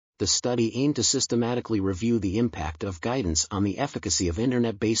The study aimed to systematically review the impact of guidance on the efficacy of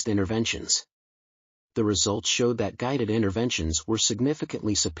internet-based interventions. The results showed that guided interventions were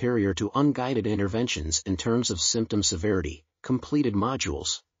significantly superior to unguided interventions in terms of symptom severity, completed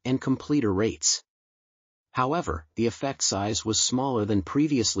modules, and completer rates. However, the effect size was smaller than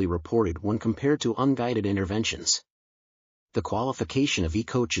previously reported when compared to unguided interventions. The qualification of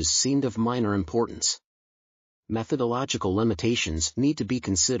e-coaches seemed of minor importance. Methodological limitations need to be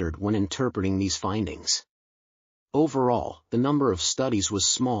considered when interpreting these findings. Overall, the number of studies was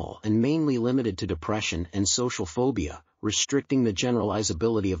small and mainly limited to depression and social phobia, restricting the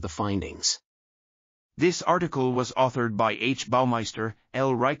generalizability of the findings. This article was authored by H. Baumeister,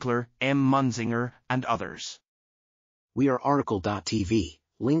 L. Reichler, M. Munzinger, and others. We are RTCLTV,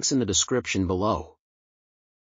 links in the description below.